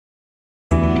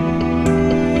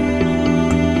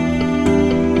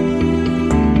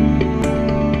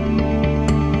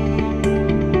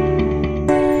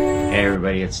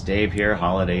everybody, it's Dave here,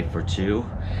 Holiday for Two,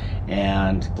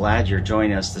 and glad you're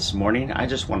joining us this morning. I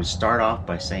just want to start off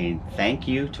by saying thank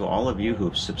you to all of you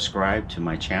who've subscribed to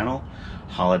my channel,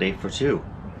 Holiday for Two.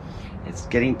 It's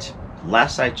getting to,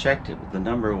 last I checked, the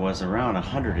number was around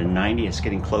 190. It's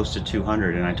getting close to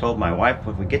 200, and I told my wife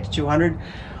if we get to 200,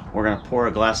 we're going to pour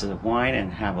a glass of wine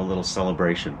and have a little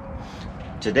celebration.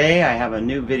 Today I have a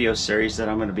new video series that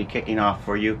I'm going to be kicking off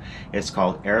for you. It's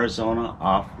called Arizona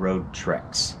Off-Road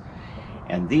Treks.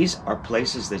 And these are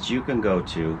places that you can go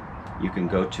to. You can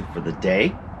go to for the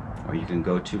day, or you can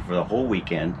go to for the whole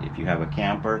weekend if you have a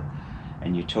camper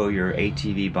and you tow your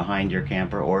ATV behind your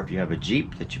camper, or if you have a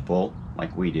Jeep that you pull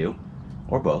like we do,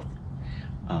 or both.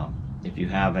 If you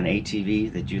have an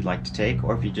ATV that you'd like to take,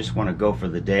 or if you just want to go for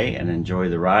the day and enjoy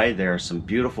the ride, there are some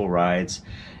beautiful rides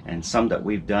and some that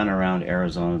we've done around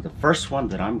Arizona. The first one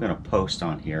that I'm going to post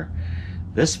on here,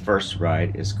 this first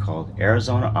ride is called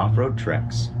Arizona Off-Road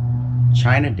Treks,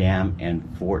 China Dam and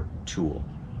Fort Tule.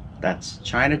 That's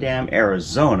China Dam,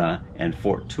 Arizona, and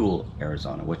Fort Tule,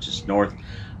 Arizona, which is north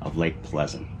of Lake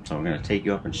Pleasant. So I'm going to take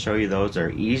you up and show you those. They're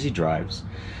easy drives.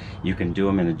 You can do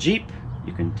them in a Jeep.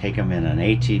 You can take them in an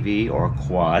ATV or a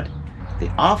quad. The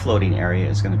offloading area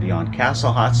is going to be on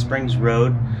Castle Hot Springs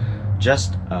Road,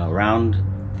 just around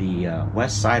the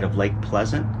west side of Lake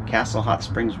Pleasant, Castle Hot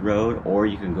Springs Road, or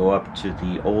you can go up to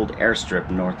the old airstrip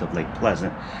north of Lake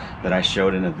Pleasant that I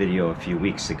showed in a video a few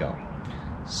weeks ago.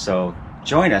 So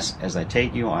join us as I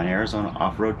take you on Arizona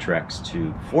Off-Road Treks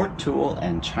to Fort Tule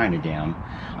and China Dam.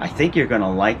 I think you're going to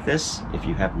like this if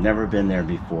you have never been there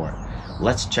before.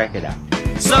 Let's check it out.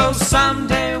 So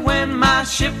someday when my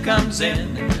ship comes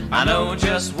in, I know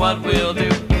just what we'll do.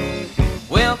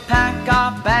 We'll pack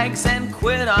our bags and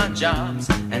quit our jobs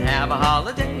and have a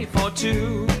holiday for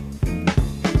two.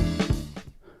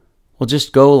 Well,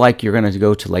 just go like you're going to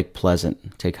go to Lake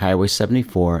Pleasant. Take Highway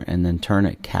 74 and then turn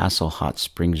at Castle Hot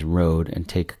Springs Road and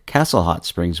take Castle Hot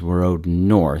Springs Road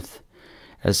north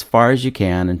as far as you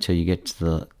can until you get to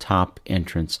the top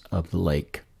entrance of the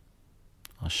lake.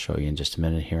 I'll show you in just a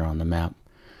minute here on the map.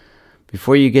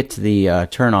 Before you get to the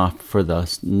turnoff for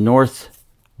the north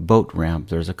boat ramp,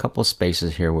 there's a couple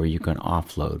spaces here where you can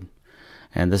offload.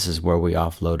 And this is where we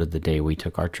offloaded the day we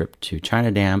took our trip to China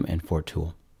Dam and Fort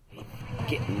Tule.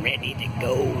 Getting ready to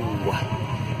go.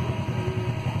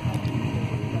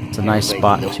 It's a nice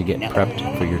spot to get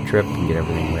prepped for your trip and get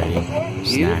everything ready.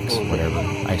 Snacks, whatever,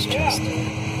 ice chest.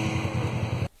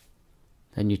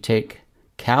 Then you take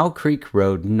Cow Creek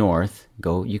Road north.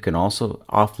 You can also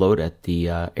offload at the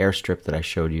airstrip that I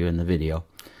showed you in the video.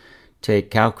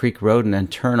 Take Cow Creek Road and then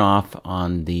turn off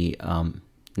on the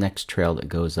next trail that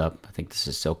goes up. I think this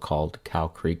is still called Cow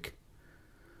Creek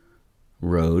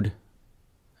Road.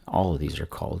 All of these are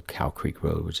called Cow Creek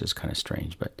Road, which is kind of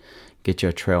strange, but get you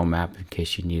a trail map in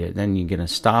case you need it. Then you're going to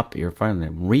stop. You're finally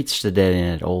reach the dead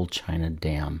end at Old China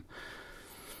Dam.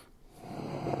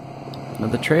 Now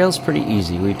the trail's pretty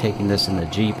easy. We've taken this in the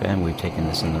Jeep and we've taken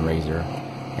this in the Razor,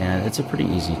 and it's a pretty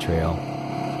easy trail.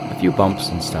 A few bumps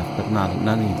and stuff, but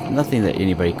nothing that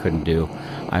anybody couldn't do.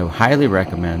 I highly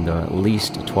recommend at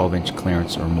least a 12-inch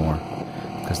clearance or more,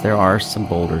 because there are some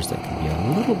boulders that can be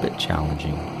a little bit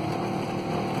challenging.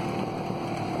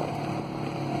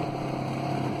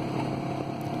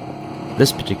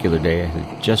 This particular day it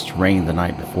had just rained the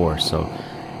night before, so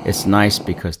it's nice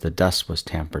because the dust was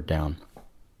tampered down.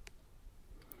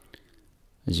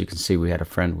 As you can see, we had a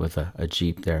friend with a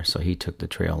Jeep there, so he took the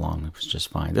trail along. It was just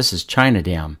fine. This is China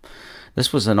Dam.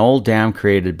 This was an old dam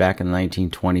created back in the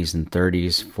 1920s and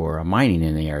 30s for mining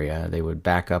in the area. They would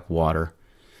back up water,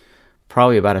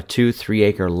 probably about a 2-3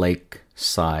 acre lake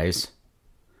size.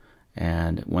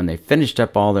 And when they finished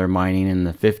up all their mining in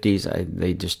the 50s,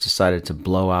 they just decided to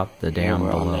blow out the dam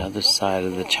below. We're on the other side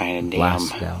of the China Dam.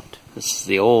 Blast it out. This is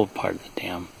the old part of the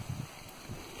dam.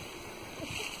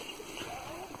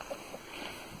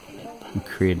 And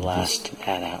created Blast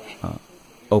that out.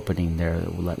 Opening there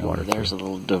that will let water through. There's a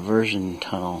little diversion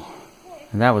tunnel.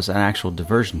 And that was an actual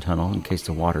diversion tunnel in case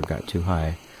the water got too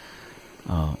high,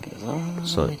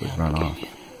 so it would run off.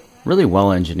 Really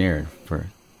well engineered for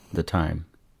the time.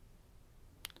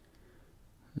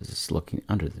 This is looking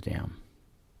under the dam.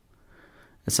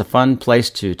 It's a fun place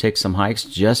to take some hikes.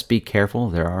 Just be careful.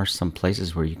 There are some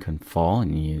places where you can fall,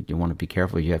 and you want to be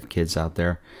careful. You have kids out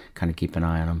there, kind of keep an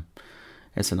eye on them.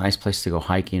 It's a nice place to go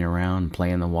hiking around,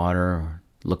 play in the water, or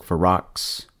look for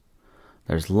rocks.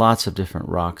 There's lots of different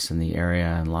rocks in the area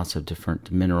and lots of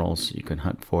different minerals you can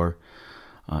hunt for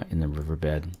in the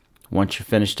riverbed. Once you're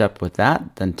finished up with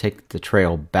that, then take the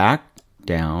trail back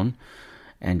down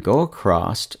and go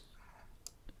across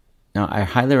Now, I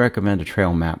highly recommend a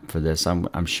trail map for this.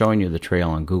 I'm showing you the trail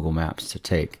on Google Maps to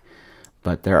take,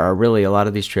 but there are really a lot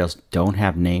of these trails don't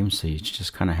have names, so you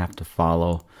just kind of have to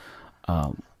follow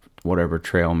whatever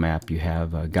trail map you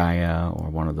have. Gaia or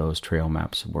one of those trail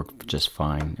maps work just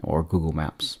fine, or Google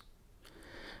Maps.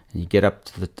 And you get up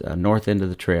to the north end of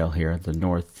the trail here, the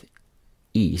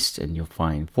northeast, and you'll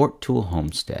find Fort Tule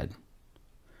Homestead.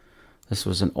 This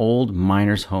was an old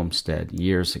miner's homestead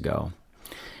years ago.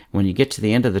 When you get to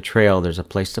the end of the trail, there's a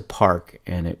place to park,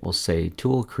 and it will say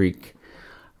Tule Creek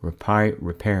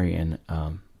Riparian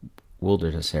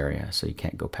Wilderness Area, so you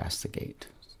can't go past the gate.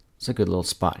 It's a good little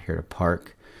spot here to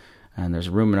park, and there's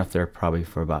room enough there probably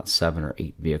for about 7 or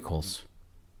 8 vehicles.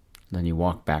 Then you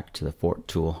walk back to the Fort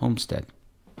Tule Homestead.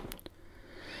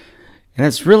 And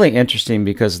it's really interesting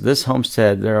because this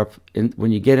homestead,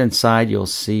 when you get inside, you'll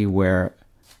see where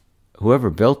whoever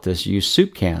built this used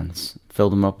soup cans,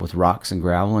 filled them up with rocks and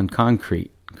gravel and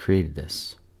concrete, and created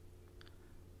this.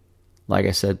 Like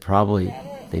I said, probably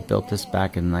they built this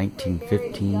back in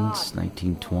 1915s,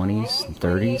 1920s, and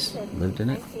 30s, lived in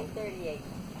it.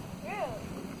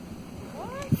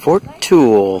 Fort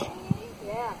Tule.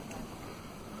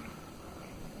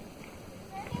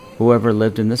 Whoever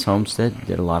lived in this homestead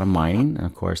did a lot of mining, and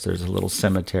of course there's a little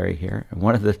cemetery here. And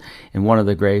in one of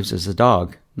the graves is a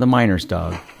dog, the miner's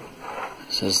dog.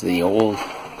 This is the old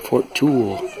Fort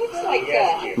Tule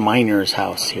miner's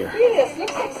house here. Look at this,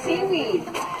 looks like seaweed.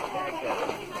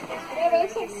 Yeah, it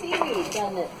looks like seaweed,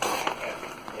 doesn't it?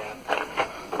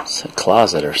 It's a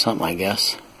closet or something, I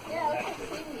guess. Yeah, it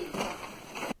looks like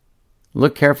seaweed.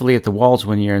 Look carefully at the walls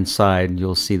when you're inside.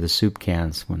 You'll see the soup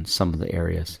cans in some of the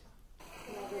areas.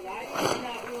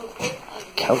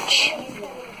 Couch.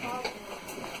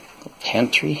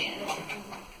 Pantry.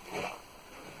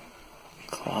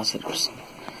 Closet or something.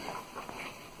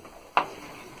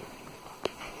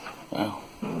 Wow.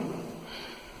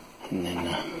 And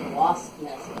then, Wasp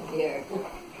nest up here.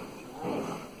 Nice.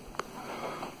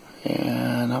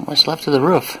 yeah, not much left of the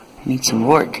roof. Need some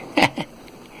work.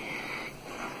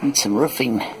 Need some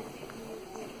roofing.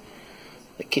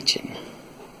 The kitchen.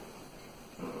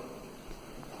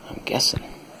 I'm guessing.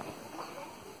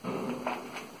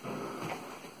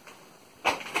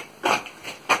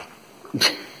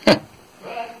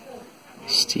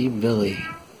 Steve Billy.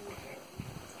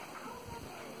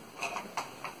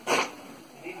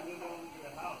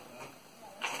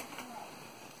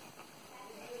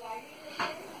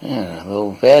 Yeah, a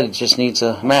little bed just needs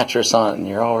a mattress on it and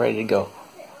you're all ready to go.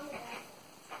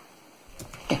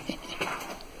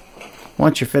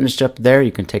 Once you're finished up there,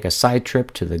 you can take a side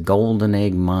trip to the Golden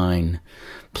Egg Mine.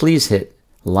 Please hit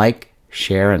like,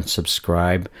 share, and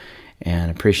subscribe, and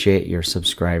appreciate your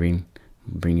subscribing.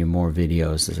 We'll bring you more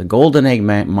videos. The Golden Egg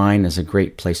Mine is a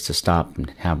great place to stop and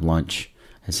have lunch.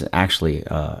 It's actually,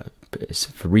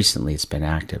 recently it's been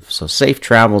active. So safe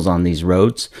travels on these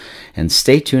roads, and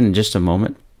stay tuned in just a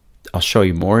moment. I'll show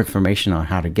you more information on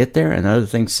how to get there and other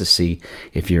things to see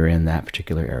if you're in that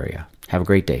particular area. Have a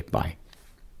great day. Bye.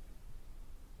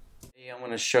 I'm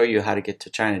going to show you how to get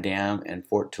to China Dam and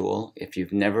Fort Tule. If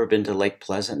you've never been to Lake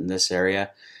Pleasant in this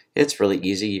area, it's really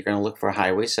easy. You're going to look for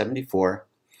Highway 74.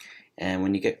 And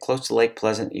when you get close to Lake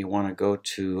Pleasant, you want to go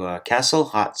to Castle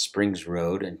Hot Springs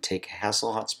Road and take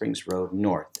Castle Hot Springs Road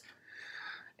north.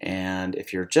 And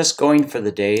if you're just going for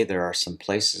the day, there are some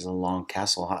places along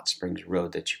Castle Hot Springs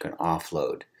Road that you can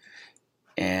offload.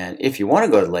 And if you want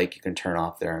to go to the lake, you can turn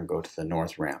off there and go to the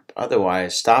north ramp.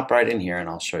 Otherwise, stop right in here and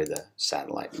I'll show you the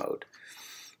satellite mode.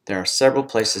 There are several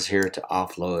places here to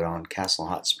offload on Castle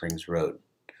Hot Springs Road.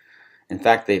 In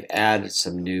fact, they've added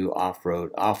some new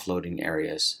off-road offloading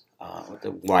areas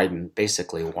that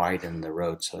basically widen the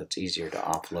road so it's easier to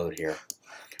offload here.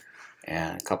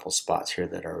 And a couple spots here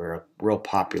that are real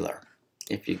popular.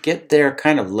 If you get there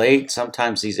kind of late,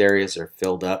 sometimes these areas are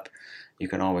filled up. You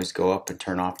can always go up and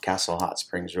turn off Castle Hot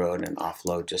Springs Road and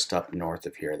offload just up north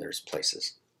of here. There's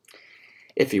places.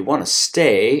 If you want to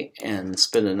stay and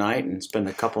spend a night and spend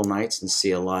a couple nights and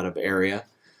see a lot of area,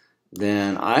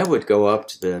 then I would go up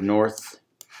to the north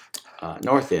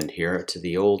end here to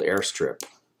the old airstrip.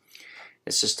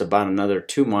 It's just about another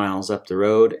 2 miles up the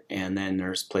road, and then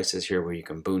there's places here where you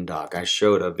can boondock. I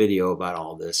showed a video about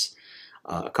all this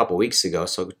a couple weeks ago,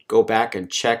 so go back and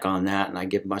check on that, and I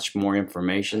give much more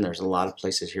information. There's a lot of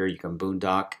places here you can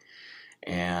boondock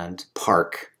and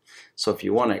park. So if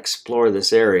you want to explore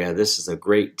this area, this is a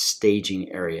great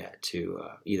staging area to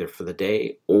either for the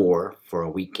day or for a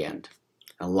weekend.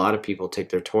 A lot of people take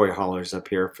their toy haulers up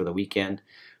here for the weekend,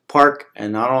 park,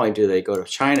 and not only do they go to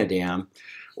China Dam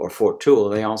or Fort Tule,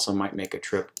 they also might make a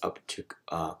trip up to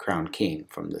Crown King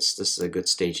from this. This is a good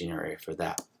staging area for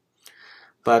that.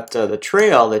 But the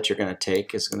trail that you're going to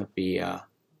take is going to be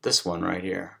this one right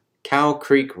here, Cow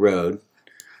Creek Road.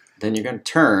 Then you're going to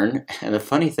turn, and the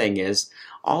funny thing is,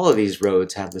 all of these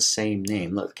roads have the same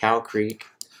name. Look, Cow Creek,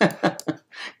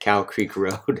 Cow Creek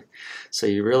Road. So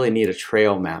you really need a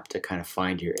trail map to kind of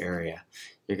find your area.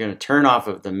 You're going to turn off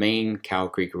of the main Cow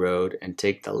Creek Road and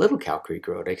take the little Cow Creek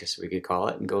Road, I guess we could call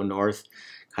it, and go north,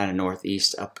 kind of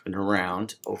northeast, up and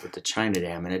around over to China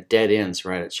Dam, and it dead ends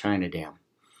right at China Dam.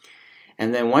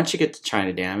 And then once you get to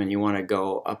China Dam and you want to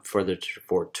go up further to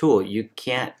Fort Tule, you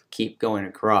can't keep going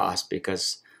across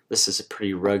because this is a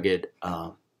pretty rugged,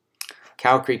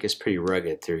 Cow Creek is pretty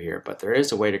rugged through here, but there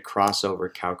is a way to cross over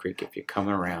Cow Creek if you come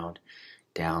around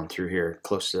down through here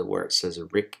close to where it says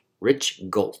Rich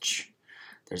Gulch.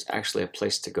 There's actually a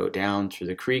place to go down through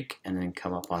the creek and then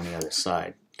come up on the other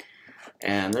side.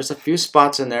 And there's a few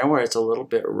spots in there where it's a little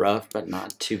bit rough, but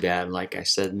not too bad. Like I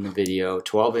said in the video,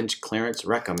 12-inch clearance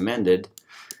recommended.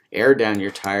 Air down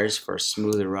your tires for a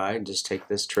smoother ride. Just take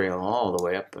this trail all the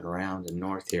way up and around and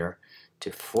north here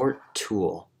to Fort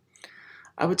Tule.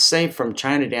 I would say from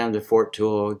China Dam to Fort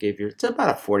Tule, it's about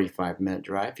a 45-minute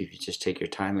drive if you just take your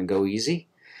time and go easy.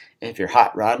 If you're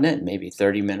hot rodding it, maybe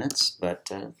 30 minutes, but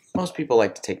most people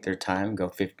like to take their time, go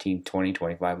 15, 20,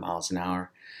 25 miles an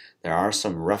hour. There are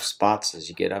some rough spots as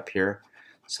you get up here,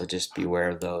 so just beware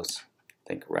of those. I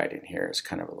think right in here is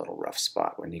kind of a little rough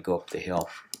spot when you go up the hill.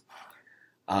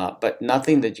 But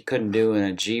nothing that you couldn't do in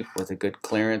a Jeep with a good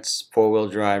clearance. Four-wheel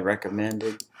drive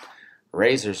recommended.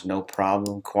 Razors, no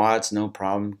problem. Quads, no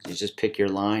problem. You just pick your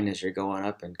line as you're going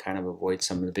up and kind of avoid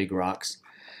some of the big rocks.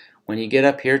 When you get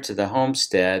up here to the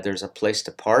homestead, there's a place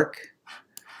to park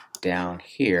down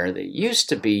here. That used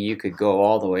to be you could go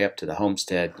all the way up to the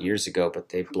homestead years ago, but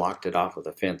they blocked it off with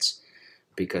a fence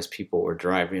because people were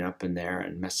driving up in there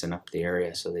and messing up the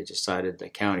area. So they decided, the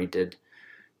county did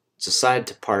decide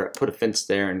to put a fence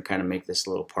there and kind of make this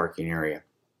little parking area.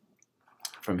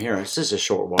 From here, it's just a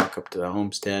short walk up to the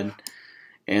homestead,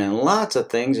 and lots of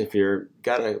things. If you're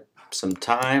got some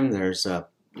time, there's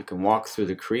you can walk through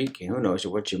the creek, and who knows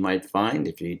what you might find.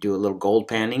 If you do a little gold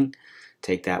panning,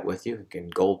 take that with you. You can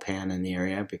gold pan in the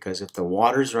area, because if the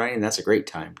water's running, that's a great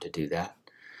time to do that.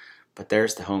 But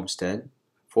there's the homestead,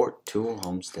 Fort Tule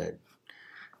Homestead.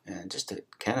 And just to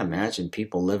kind of imagine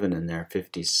people living in there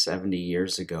 50, 70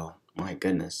 years ago. My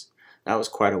goodness, that was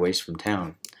quite a ways from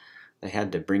town. They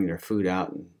had to bring their food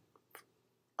out and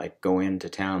like go into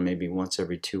town maybe once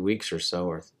every 2 weeks or so,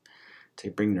 or to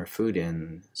bring their food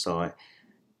in. So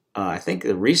I think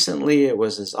that recently it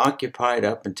was as occupied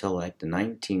up until like the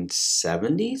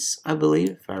 1970s, I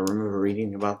believe, if I remember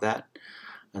reading about that.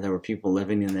 There were people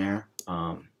living in there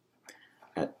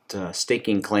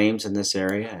staking claims in this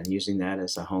area and using that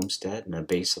as a homestead and a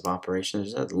base of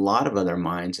operations. There's a lot of other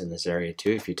mines in this area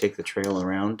too. If you take the trail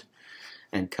around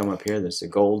and come up here, there's the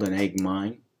Golden Egg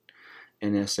Mine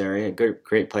in this area. A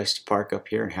great place to park up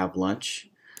here and have lunch.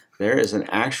 There is an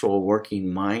actual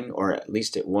working mine, or at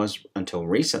least it was until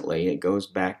recently. It goes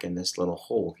back in this little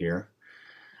hole here.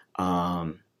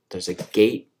 There's a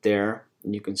gate there,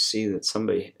 and you can see that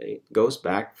it goes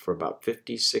back for about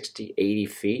 50, 60, 80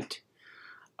 feet.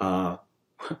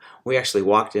 We actually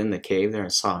walked in the cave there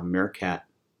and saw a meerkat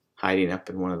hiding up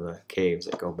in one of the caves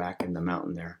that go back in the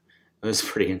mountain there. It was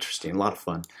pretty interesting, a lot of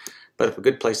fun. But a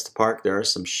good place to park. There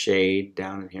is some shade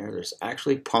down in here. There's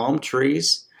actually palm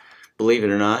trees. Believe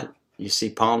it or not, you see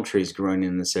palm trees growing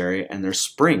in this area, and there's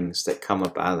springs that come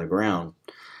up out of the ground.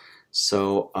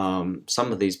 So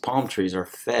some of these palm trees are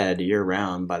fed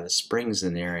year-round by the springs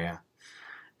in the area.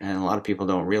 And a lot of people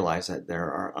don't realize that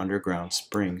there are underground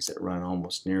springs that run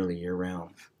almost nearly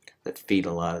year-round that feed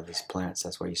a lot of these plants.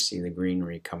 That's why you see the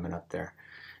greenery coming up there.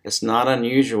 It's not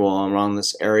unusual around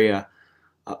this area,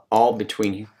 all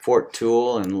between Fort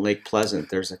Tule and Lake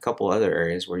Pleasant. There's a couple other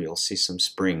areas where you'll see some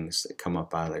springs that come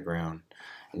up out of the ground.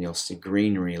 And you'll see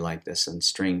greenery like this in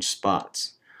strange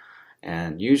spots.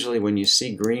 And usually when you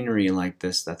see greenery like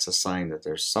this, that's a sign that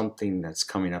there's something that's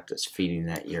coming up that's feeding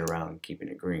that year-round and keeping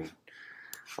it green.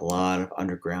 A lot of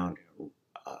underground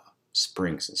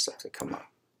springs and stuff that come up.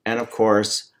 And of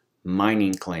course,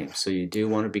 mining claims. So you do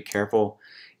want to be careful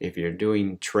if you're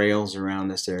doing trails around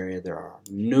this area. There are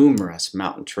numerous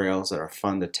mountain trails that are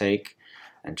fun to take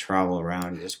and travel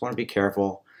around. You just want to be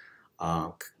careful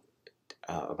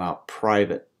about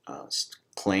private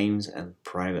claims and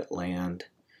private land.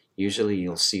 Usually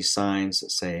you'll see signs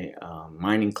that say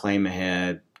mining claim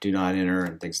ahead, do not enter,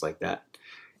 and things like that.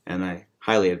 And I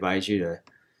highly advise you to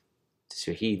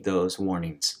heed those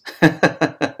warnings.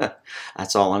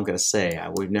 That's all I'm going to say.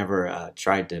 We've never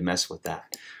tried to mess with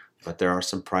that. But there are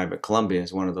some private. Columbia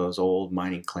is one of those old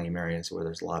mining claim areas where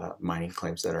there's a lot of mining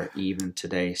claims that are even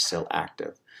today still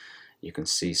active. You can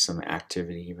see some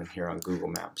activity even here on Google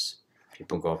Maps.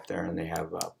 People go up there and they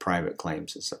have private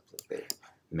claims and stuff that they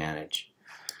manage.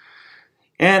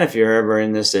 And if you're ever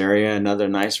in this area, another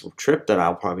nice trip that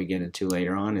I'll probably get into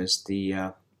later on is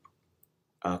the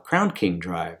Crown King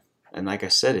Drive. And like I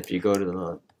said, if you go to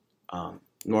the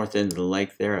north end of the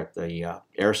lake there at the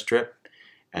airstrip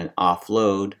and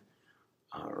offload,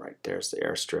 right there's the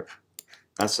airstrip.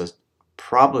 That's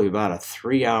probably about a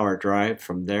 3-hour drive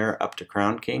from there up to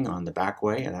Crown King on the back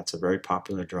way, and that's a very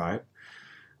popular drive.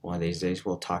 One of these days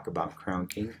we'll talk about Crown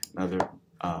King. Another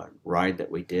ride that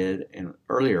we did in an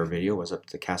earlier video was up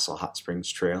the Castle Hot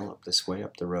Springs Trail up this way,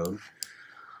 up the road.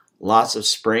 Lots of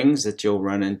springs that you'll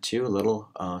run into, little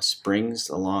springs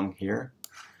along here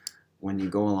when you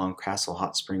go along Castle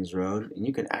Hot Springs Road. And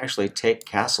you can actually take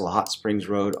Castle Hot Springs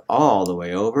Road all the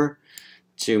way over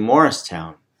to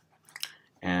Morristown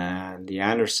and the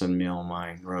Anderson Mill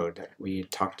Mine Road that we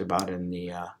talked about in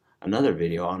the another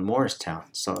video on Morristown.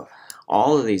 So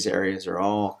all of these areas are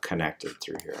all connected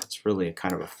through here. It's really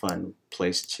kind of a fun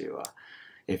place to,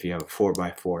 if you have a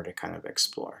 4x4, to kind of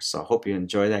explore. So I hope you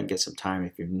enjoy that and get some time.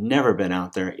 If you've never been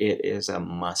out there, it is a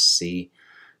must-see.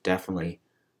 Definitely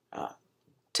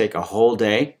take a whole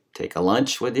day, take a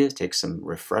lunch with you, take some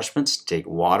refreshments, take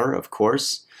water, of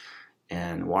course,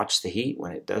 and watch the heat.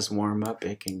 When it does warm up,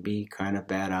 it can be kind of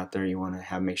bad out there. You want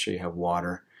to make sure you have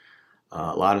water.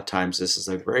 A lot of times this is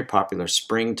a very popular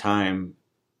springtime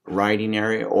riding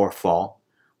area, or fall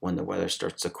when the weather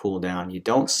starts to cool down. You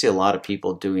don't see a lot of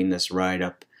people doing this ride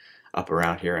up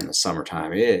around here in the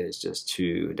summertime. It is just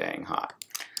too dang hot.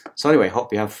 So anyway,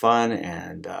 hope you have fun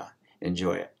and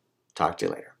enjoy it. Talk to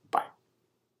you later.